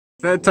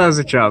Third time's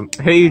a charm.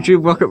 Hey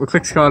YouTube, welcome to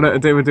Clicks Corner.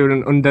 Today we're doing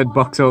an undead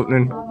box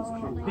opening.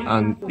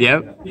 And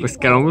yeah, let's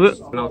get on with it.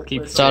 And I'll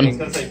keep done.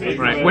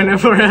 Right,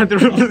 whenever the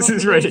rules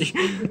is ready.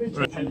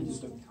 Right.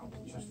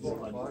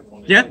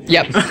 Yeah?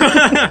 Yep.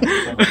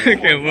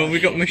 Okay, well we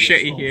got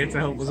Machete here to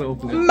help us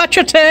open it.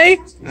 Machete!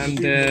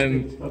 And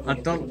I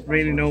don't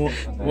really know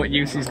what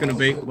use he's going to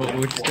be, but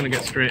we're just going to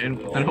get straight in.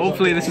 And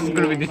hopefully this isn't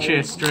going to be the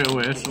chase straight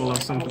away, so we'll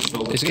have something to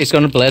solve. He's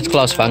going to Blades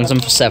Claw's fangs him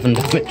for 7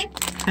 damage.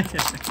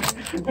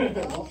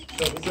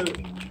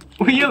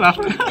 What are you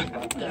laughing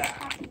at?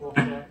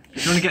 Do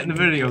you want to get in the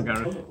video,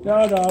 Gareth? No,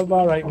 I'm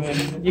alright,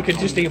 man. You can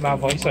just hear my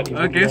voice on you.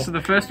 Okay, so the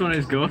first one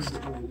is Ghost,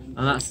 and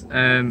that's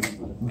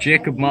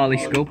Jacob Marley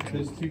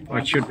sculpt, or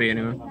it should be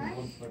anyway.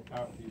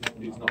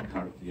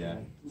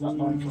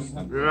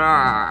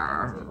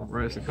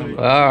 Where's the colour?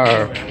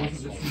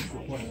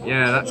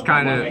 Yeah, that's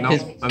kind of not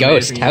amazing.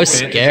 Ghost, how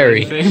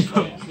scary.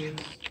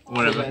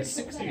 Whatever. Okay,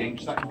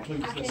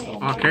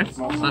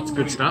 that's a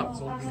good start.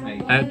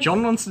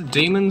 John wants the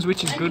demons,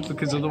 which is good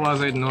because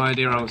otherwise I had no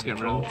idea I was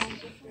getting rid of them.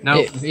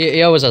 Now,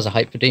 he always has a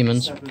hype for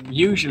demons.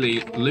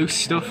 Usually, loose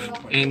stuff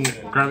in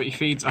gravity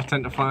feeds I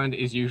tend to find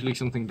is usually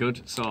something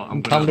good, so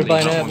I'm going to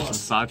leave that one to the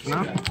side for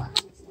now.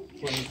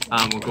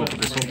 And we'll go for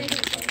this one.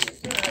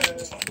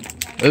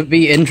 It would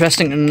be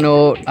interesting to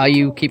know, are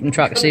you keeping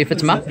track to see if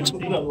it's mapped?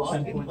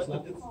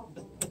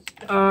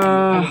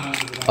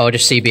 Or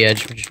just CB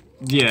Edge?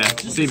 Yeah,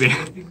 CB.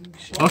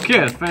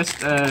 Okay, first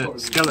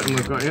skeleton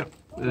we've got here.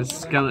 The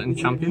skeleton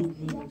champion.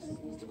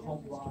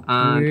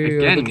 And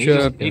again, he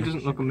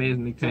doesn't look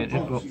amazingly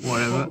painted, but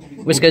whatever.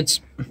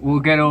 Whiskers.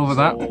 We'll get over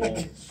that.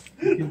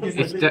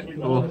 It's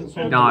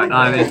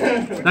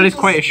that is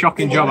quite a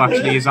shocking job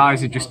actually. His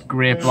eyes are just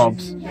grey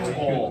blobs.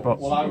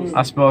 But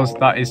I suppose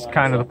that is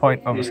kind of the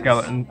point of a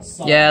skeleton.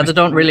 Yeah, they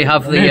don't really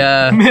have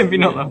the maybe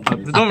not that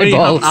bad. They don't really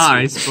have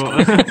eyes,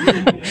 but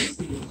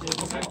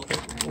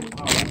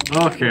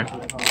okay.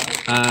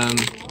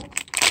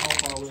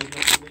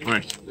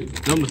 Right,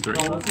 number 3.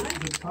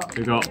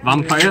 We got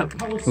Vampire.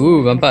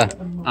 Ooh, Vampire.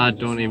 I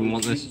don't even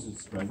want this.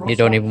 You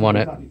don't even want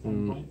it.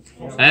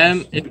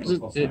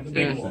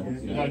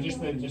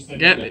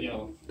 Yeah,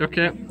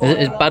 okay. Is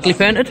it badly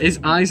painted? His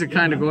eyes are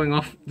kind of going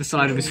off the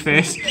side of his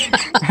face.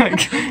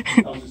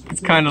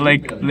 It's kind of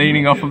like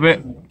leaning off a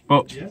bit,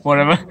 but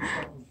whatever.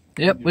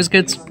 Yep,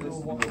 Whiskers.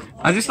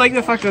 I just like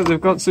the fact that they've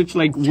got such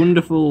like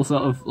wonderful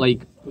sort of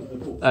like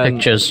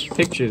pictures,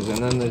 and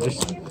then they're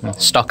just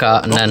stock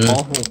art, and then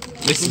awful.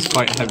 This is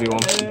quite a heavy one.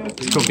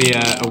 This could be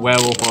a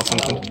werewolf or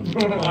something.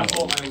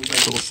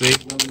 So we'll see.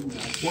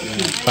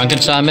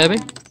 Frankenstein maybe.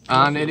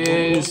 And it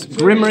is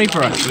Grim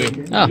Reaper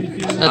actually. Oh,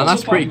 and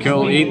that's pretty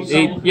cool.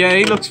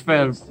 He looks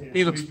fair.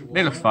 He looks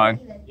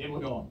fine.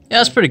 Yeah,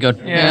 that's pretty good.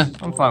 Yeah.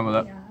 I'm fine with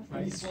it.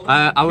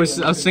 I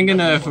was thinking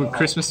for a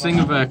Christmas thing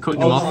of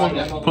cutting him off,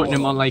 putting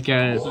him on like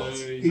a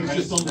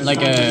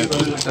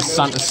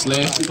Santa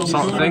sleigh sort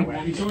of thing,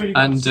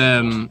 and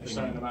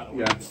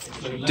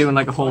doing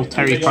like a whole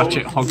Terry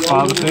Pratchett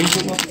Hogfather thing,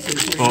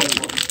 but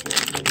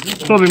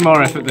it's probably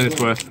more effort than it's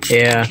worth.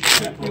 Yeah.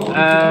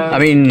 I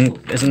mean,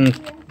 isn't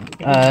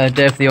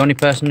Dave the only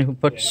person who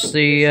puts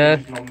the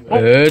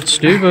it's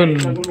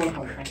Stephen.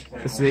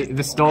 It's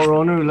the store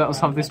owner who let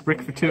us have this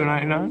brick for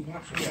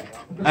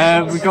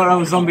 $2.99. We got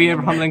our zombie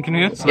Abraham Lincoln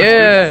here. So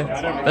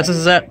yeah, this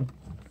is it.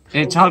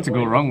 It's hard to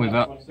go wrong with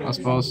that, I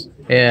suppose.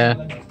 Yeah.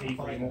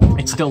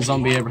 It's still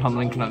zombie Abraham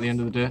Lincoln at the end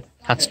of the day.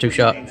 Hat's too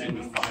sharp.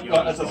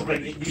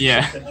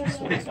 Yeah,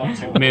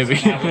 maybe.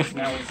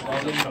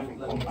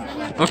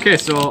 Okay,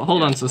 so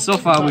hold on. So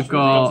far we've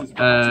got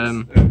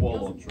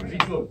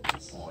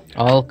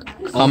all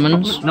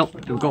commons. Nope,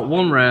 we've got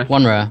one rare.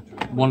 One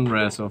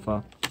rare so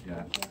far.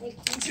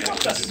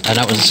 And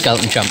that was a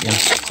skeleton champion.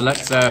 So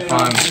let's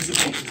find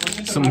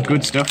some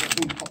good stuff.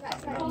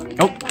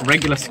 Oh,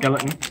 regular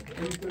skeleton.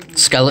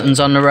 Skeletons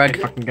on the reg.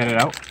 If I can get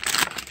it out.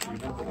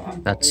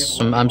 That's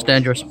sometimes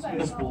dangerous.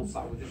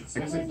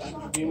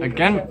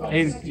 Again,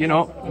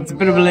 it's a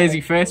bit of a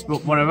lazy face,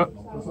 but whatever.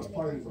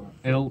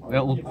 It'll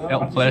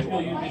play.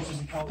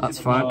 That's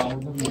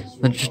fine.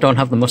 They just don't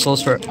have the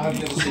muscles for it.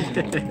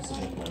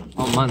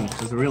 Oh man,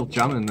 there's a real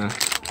jam in there.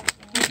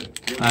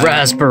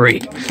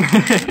 Raspberry.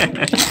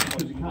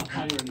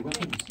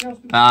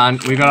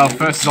 And we got our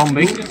first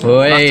zombie.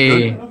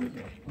 Oi.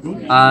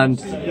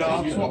 And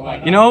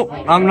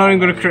I'm not even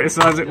going to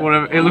criticise it.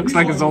 Whatever, it looks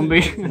like a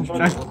zombie.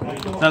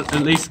 that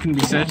at least can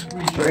be said.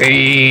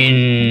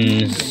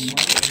 Brains.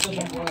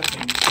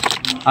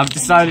 I've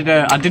decided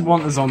I did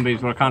want the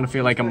zombies, but I kind of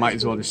feel like I might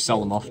as well just sell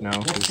them off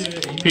now because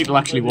people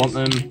actually want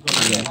them,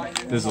 and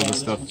there's other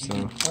stuff.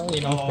 So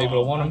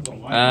people want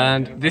them.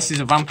 And this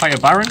is a Vampire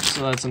Baron,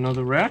 so that's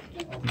another rare.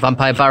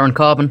 Vampire Baron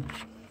Carbon.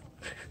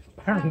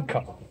 Baron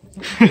Carbon.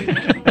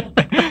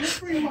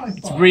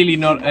 It's really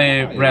not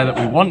a rare that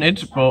we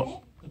wanted, but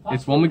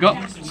it's one we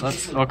got, so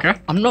that's okay.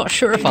 I'm not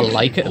sure if I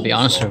like it, to be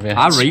honest with you.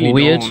 I really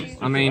weird. don't.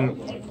 I mean,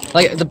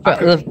 like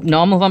the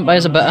normal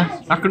vampires are better.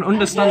 I can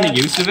understand the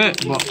use of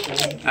it, but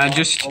I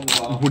just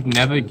would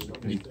never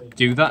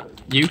do that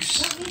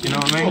use. You know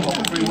what I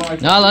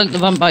mean? No, I like the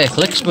vampire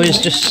clicks, but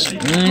it's just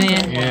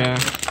yeah.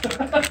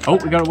 Oh,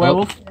 we got a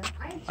werewolf.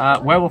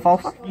 Werewolf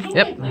alpha.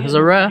 Yep, there's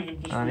a rare.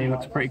 And he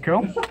looks pretty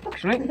cool,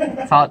 actually.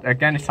 It's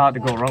hard to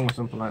go wrong with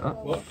something like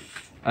that.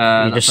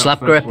 You just slap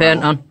grey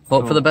paint on,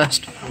 hope for the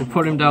best. We'll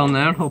put him down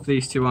there, hope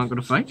these two aren't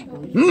going to fight.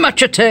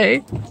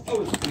 Machete!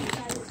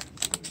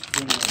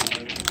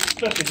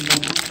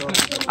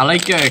 I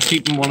like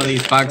keeping one of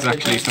these bags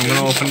actually, so I'm going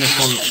to open this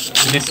one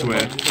this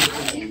way.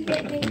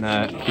 And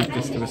keep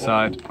this to the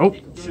side. Oh!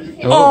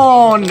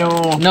 Oh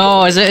no!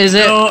 No, is it?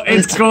 No,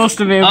 it's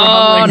Ghost of Abraham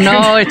Oh Lincoln.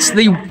 no, it's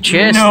the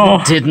chest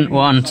didn't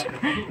want.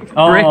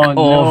 Brick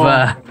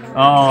over.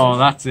 Oh,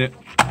 that's it.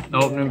 The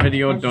opening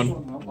video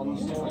done.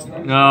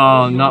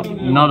 No,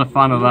 not a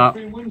fan of that.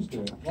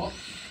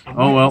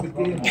 Oh well,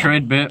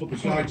 trade bit.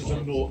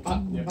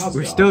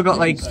 We've still got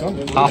like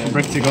half a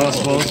brick to go, I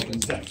suppose.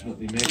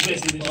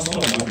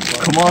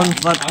 Come on,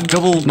 that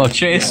double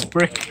chase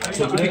brick.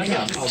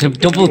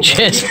 Double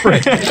chase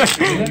brick.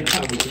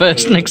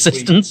 First in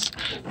existence.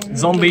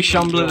 Zombie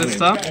shambler this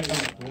time.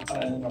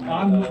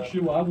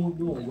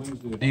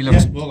 He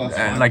looks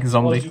like a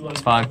zombie.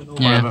 It's fine.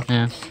 Whatever.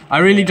 Yeah. I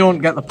really don't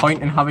get the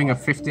point in having a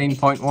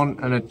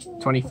 15.1 and a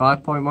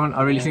 25.1.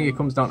 I really think it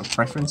comes down to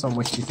preference on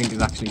which you think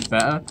is actually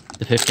better.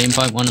 The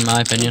 15.1 in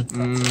my opinion.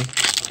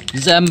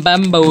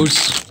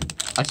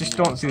 Zambambos. I just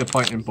don't see the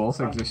point in both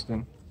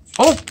existing.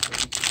 Oh!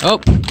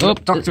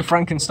 Dr.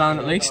 Frankenstein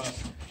at least.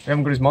 We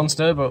haven't got his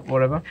monster, but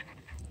whatever.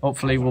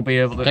 Hopefully we'll be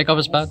able to take off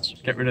his pads.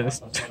 Get rid of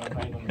this.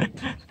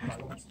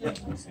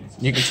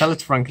 You can tell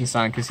it's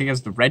Frankenstein because he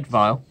has the red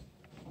vial.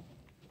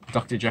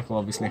 Dr. Jekyll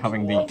obviously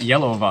having the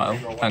yellow vial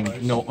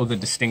and no other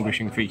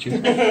distinguishing features.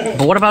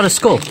 But what about a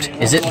sculpt?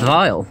 Is it the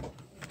vial?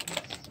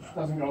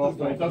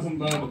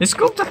 The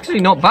sculpt's actually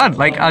not bad.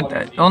 Like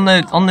on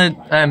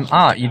the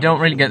art, you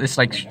don't really get this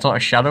like sort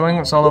of shadowing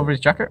that's all over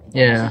his jacket.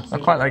 Yeah, I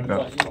quite like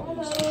that.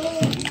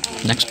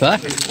 Next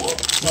pack.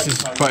 This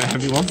is quite a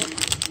heavy one.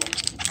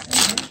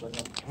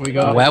 We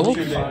got a werewolf.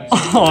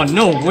 Oh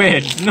no!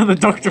 Wait, another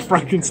Dr.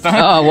 Frankenstein.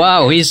 Oh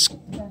wow, he's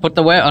put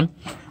the weight on.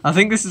 I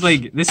think this is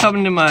like this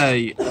happened in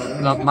my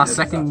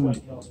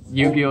second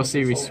Yu-Gi-Oh!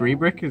 Series 3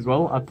 brick as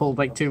well. I pulled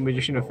like 2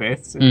 Magician of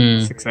Faiths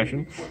in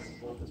succession.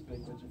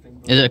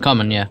 Is it a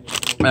common? Yeah.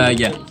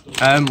 Yeah.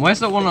 Where's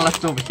that one I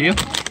left over here?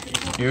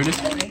 Here it is.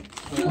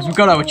 Because we've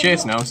got our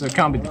chase now, so it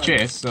can't be the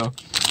chase. So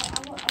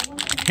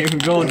here we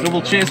go,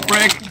 double chase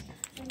break.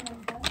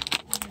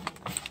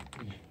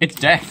 It's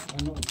death.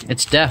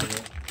 It's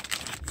death.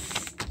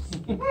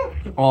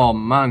 Oh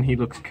man, he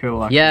looks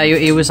cool. Actually. Yeah,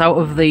 he was out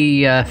of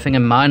the thing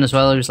in mine as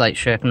well. He was like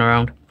shaking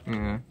around.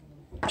 Yeah.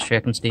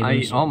 Shaking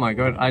Stevens. Oh my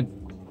god, I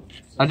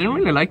didn't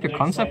really like the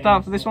concept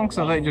art for this one because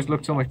I thought it just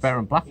looked so much better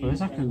in black, but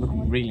this actually looks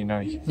really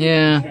nice.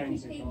 Yeah. I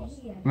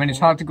mean, it's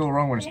hard to go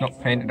wrong when it's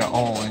not painted at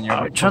all. And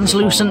you're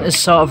translucent is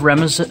sort of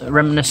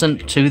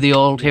reminiscent to the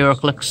old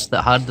Heroclix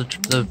that had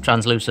the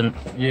translucent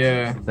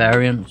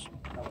variants.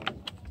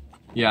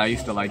 Yeah, I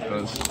used to like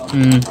those.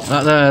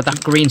 That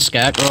green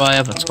scarecrow I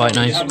have, that's quite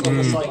nice.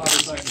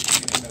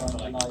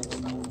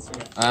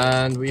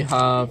 And we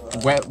have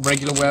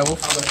regular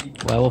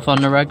werewolf. Werewolf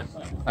on the reg.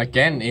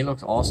 Again, he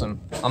looks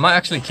awesome. I might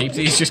actually keep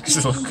these just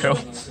because they look cool.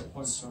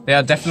 They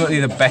are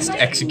definitely the best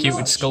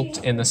executed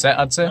sculpt in the set,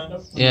 I'd say.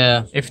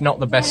 Yeah. If not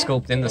the best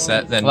sculpt in the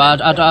set, then...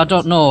 Well, I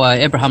don't know.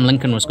 Abraham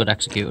Lincoln was good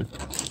executed.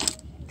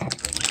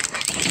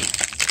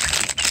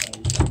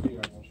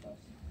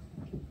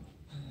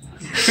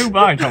 Too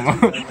bad, Tom.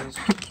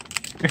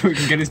 If we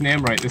can get his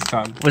name right this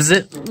time. Was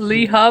it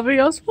Lee Harvey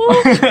Oswald?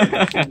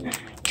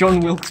 John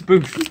Wilkes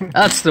Booth.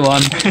 That's the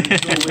one.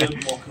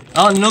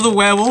 Oh, another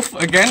werewolf.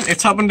 Again,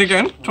 it's happened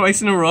again.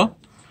 Twice in a row.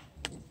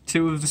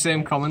 2 of the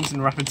same commons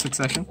in rapid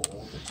succession.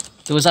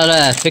 There was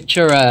that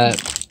picture,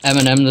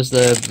 Eminem does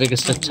the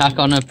biggest attack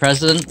on a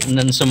president, and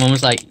then someone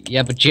was like,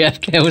 yeah, but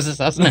JFK was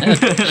assassinated.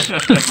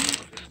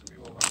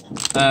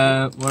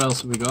 What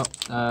else have we got?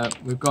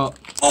 We've got...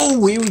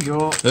 Oh, here we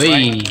go.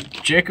 Right.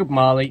 Jacob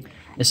Marley.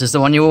 This is the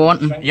one you were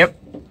wanting? Yep.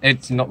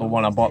 It's not the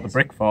one I bought the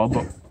brick for,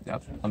 but... Yeah,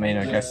 I mean,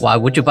 I guess... Why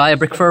would you buy a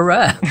brick for a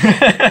rare?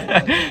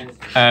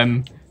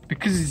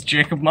 Because it's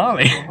Jacob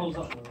Marley.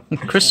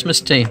 Christmas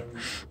team.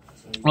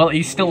 Well,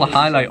 he's still the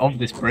highlight of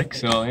this brick,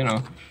 so, you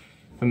know,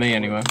 for me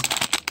anyway.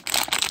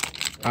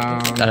 I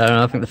don't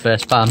know, I think the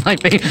first bar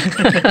might be.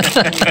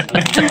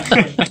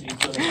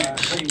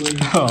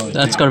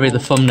 That's got to be the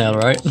thumbnail,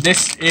 right?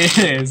 This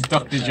is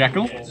Dr.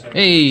 Jekyll.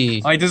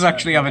 Hey! Oh, he does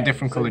actually have a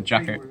different coloured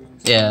jacket.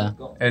 Yeah.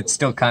 It's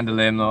still kind of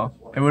lame, though.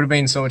 It would have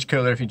been so much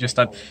cooler if he just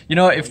had... You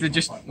know, if they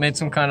just made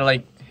some kind of,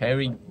 like,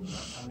 hairy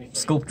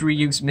sculpt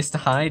reuse Mr.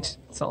 Hyde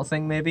sort of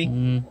thing, maybe?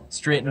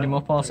 Straightened him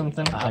up or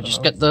something?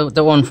 Just get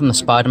the one from the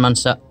Spider-Man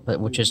set,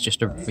 which is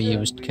just a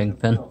reused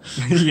Kingpin.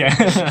 Yeah.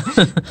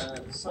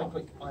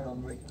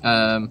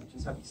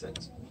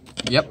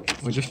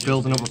 Yep, we're just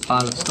building up a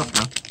pile of stuff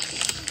now.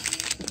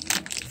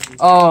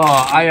 Oh,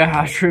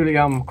 I truly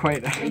am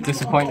quite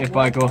disappointed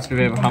by Ghost of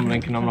Abraham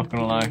Lincoln, I'm not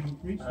going to lie.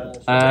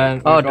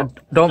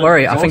 Don't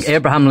worry, I think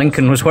Abraham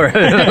Lincoln was worth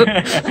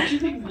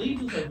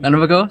it.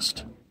 Another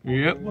ghost?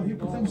 Yep.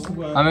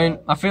 I mean,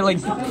 I feel like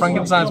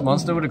Frankenstein's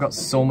monster would have got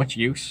so much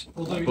use,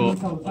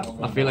 but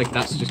I feel like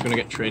that's just going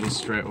to get traded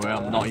straight away.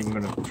 I'm not even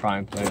going to try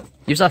and play it.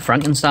 Use that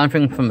Frankenstein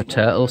thing from a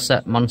turtle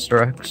set,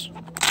 Monster X.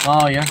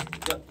 Oh yeah,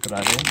 good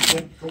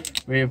idea.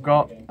 We've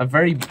got a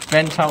very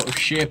bent out of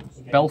shape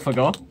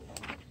Belphegor.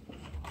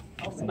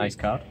 That's a nice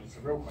card.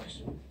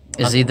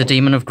 Is he the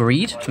demon of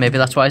greed? Maybe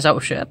that's why he's out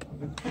of shape.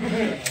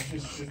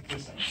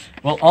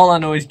 Well, all I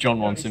know is John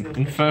wants him.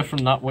 Infer from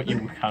that what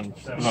you can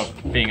about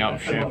being out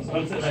of shape.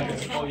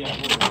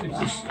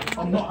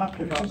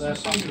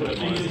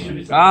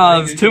 Ah,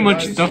 there's too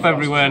much stuff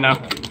everywhere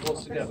now.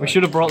 We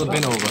should have brought the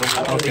bin over.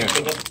 Okay.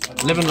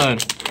 Live and learn.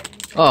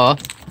 Oh.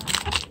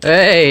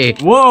 Hey!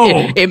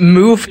 Whoa! It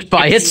moved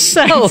by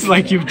itself! It's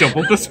like you've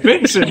doubled the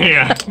space in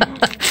here.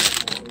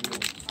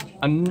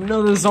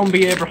 Another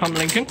zombie Abraham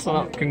Lincoln, so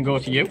that can go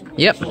to you.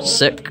 Yep,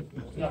 sick.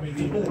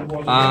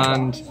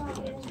 And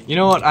you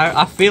know what?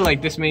 I feel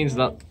like this means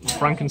that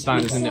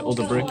Frankenstein is in the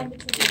other brick.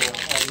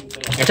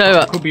 Tell you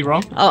what, Could be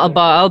wrong.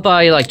 I'll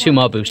buy like 2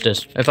 more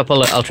boosters. If I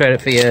pull it, I'll trade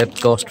it for your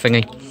ghost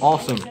thingy.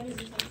 Awesome.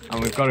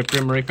 And we've got a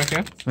Grim Reaper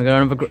here. We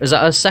got another. Is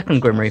that a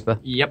second Grim Reaper?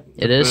 Yep.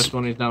 It the is. First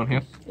one is down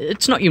here.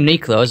 It's not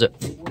unique though, is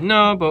it?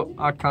 No, but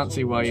I can't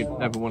see why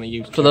you'd ever want to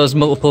use it. For those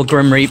multiple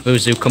Grim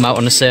Reapers who come out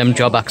on the same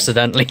job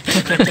accidentally.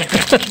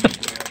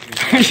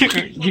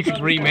 You could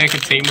remake a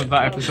team with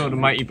that episode of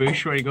Mighty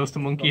Boosh where he goes to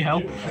Monkey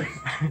Hell.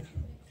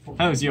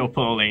 How's your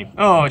Pauline?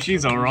 Oh,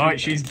 she's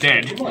alright, she's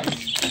dead.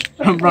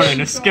 I'm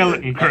running a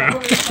skeleton crew.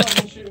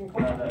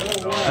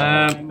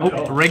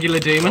 Oh, a regular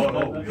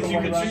demon.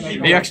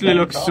 He actually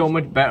looks so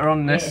much better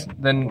on this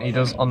than he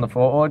does on the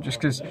photo, just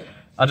because,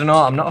 I don't know,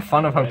 I'm not a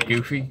fan of how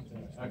goofy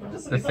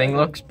the thing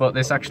looks, but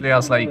this actually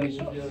has like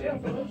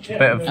a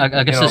bit of...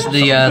 I guess it's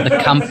the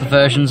camp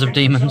versions of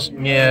demons.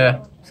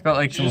 Yeah, it's got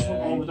like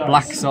some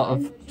black sort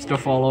of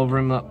stuff all over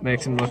him that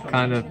makes him look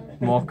kind of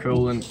more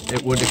cool than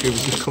it would if he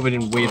was just covered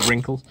in weird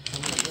wrinkles.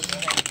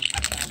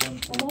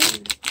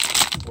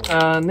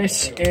 And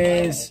this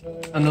is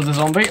another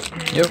zombie.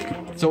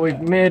 Yep. So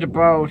we've made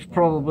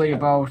probably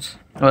about...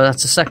 Well,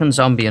 that's a second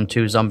zombie and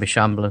 2 zombie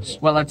shamblers.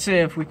 Well, I'd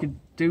say if we could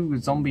do a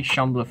zombie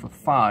shambler for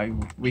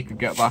 5, we could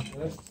get back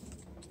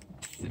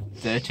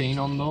 13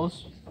 on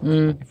those.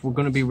 If we're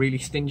going to be really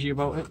stingy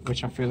about it,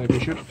 which I feel like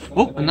we should.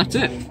 Oh, and that's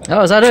it.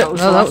 Oh, is that it?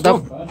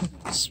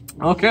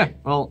 Okay,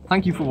 well,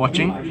 thank you for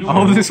watching. I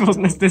hope this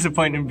wasn't as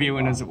disappointing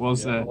viewing as it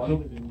was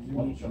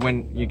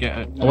when you get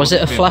it. Was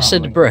it a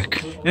flaccid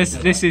brick?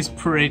 This is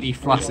pretty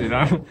flaccid.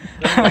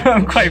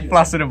 I'm quite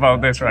flaccid about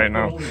this right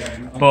now.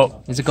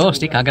 But He's a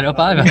ghost, he can't get it up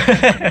either.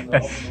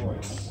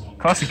 of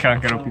course he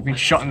can't get up, he's been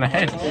shot in the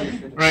head.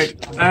 Right,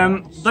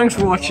 thanks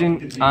for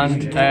watching,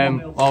 and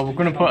we're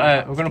gonna put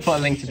a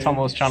link to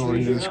Tomo's channel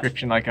in the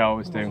description like I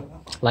always do.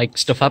 Like,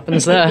 stuff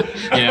happens there.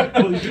 Yeah,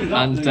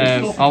 and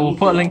I will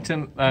put a link to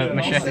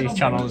Machete's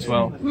channel as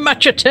well.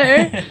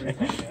 Machete!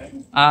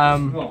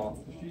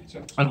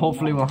 And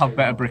hopefully we'll have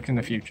better brick in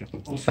the future.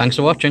 Thanks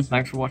for watching.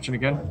 Thanks for watching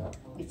again.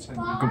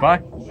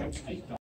 Goodbye.